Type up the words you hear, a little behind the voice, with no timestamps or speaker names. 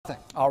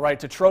nothing. All right,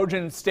 to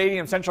Trojan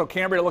Stadium, Central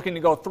Cambria looking to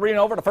go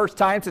 3-0 for the first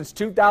time since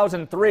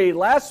 2003.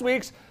 Last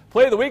week's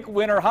Play of the Week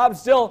winner,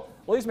 Hobbs Dill,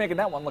 well, he's making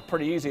that one look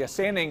pretty easy. A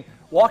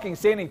walking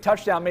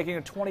touchdown, making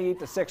it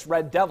 28-6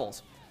 Red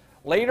Devils.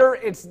 Later,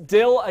 it's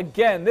Dill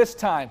again, this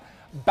time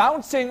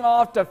bouncing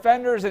off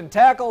defenders and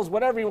tackles,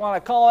 whatever you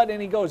want to call it, and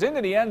he goes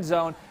into the end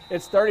zone.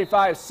 It's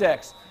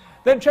 35-6.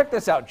 Then check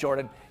this out,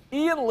 Jordan.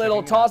 Ian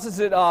Little tosses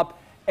it up,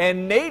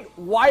 and Nate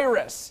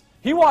Wyrus,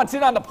 he wants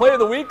in on the Play of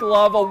the Week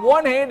glove, a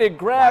one-handed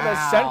grab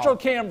as Central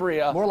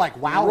Cambria more like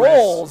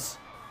rolls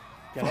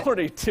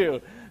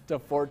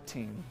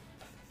 42-14.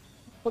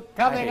 Look,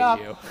 coming up,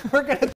 we're going to